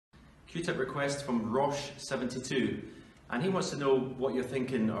Q-tip request from Rosh72, and he wants to know what you're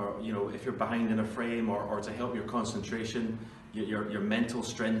thinking, or if you're behind in a frame, or to help your concentration, your mental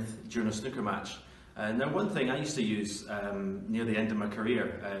strength during a snooker match. Now, one thing I used to use near the end of my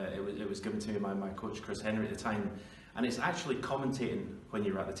career, it was given to me by my coach Chris Hendry at the time, and it's actually commentating when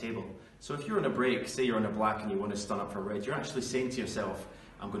you're at the table. So if you're on a break, say you're on a black and you want to stun up for red, you're actually saying to yourself,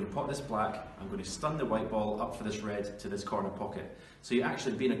 I'm going to pot this black, I'm going to stun the white ball up for this red to this corner pocket. So you're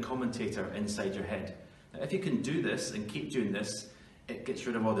actually being a commentator inside your head. Now, if you can do this and keep doing this, it gets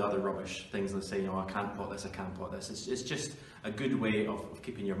rid of all the other rubbish, things that say, I can't pot this, I can't pot this. It's just a good way of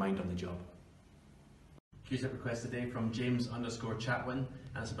keeping your mind on the job. Q-tip request today from James_Chatwin, and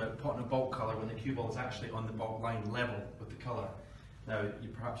it's about potting a baulk colour when the cue ball is actually on the baulk line level with the colour. Now,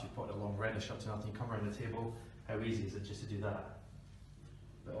 perhaps you've potted a long reddish up to nothing, you come around the table, how easy is it just to do that?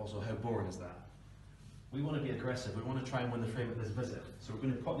 But also, how boring is that? We want to be aggressive, we want to try and win the frame at this visit. So we're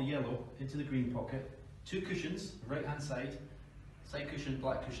going to pot the yellow into the green pocket, two cushions, right hand side cushion,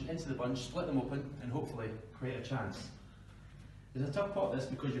 black cushion, into the bunch, split them open, and hopefully create a chance. It's a tough pot this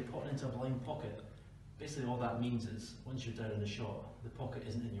because you're potting into a blind pocket. Basically all that means is, once you're down in the shot, the pocket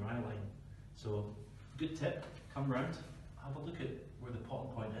isn't in your eye line. So, good tip, come round, have a look at where the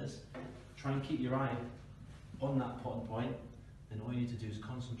potting point is, try and keep your eye on that potting point, and all you need to do is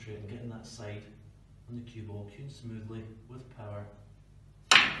concentrate on getting that side on the cue ball, cueing smoothly, with power,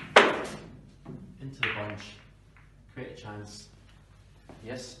 into the bunch, create a chance.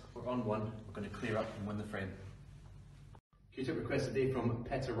 Yes, we're on one, we're going to clear up and win the frame. Q-tip request today from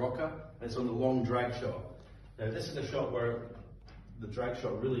Petter Rocca, and it's on the long drag shot. Now this is a shot where the drag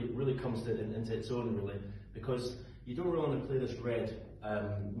shot really comes into its own, really, because you don't really want to play this red.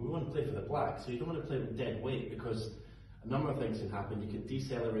 We want to play for the black, so you don't want to play with dead weight, because a number of things can happen. You can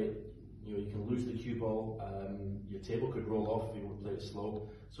decelerate, you can lose the cue ball, your table could roll off if you want to play it slow.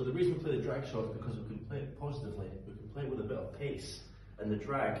 So the reason we play the drag shot is because we can play it positively. We can play it with a bit of pace, and the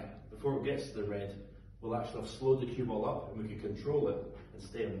drag, before it gets to the red, will actually have slowed the cue ball up, and we can control it and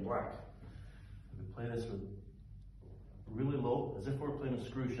stay on the black. We can play this with really low, as if we're playing a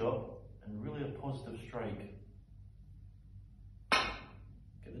screw shot, and really a positive strike.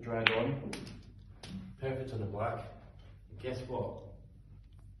 Get the drag on, perfect on the black, and guess what?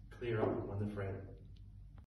 Clear up and win the frame.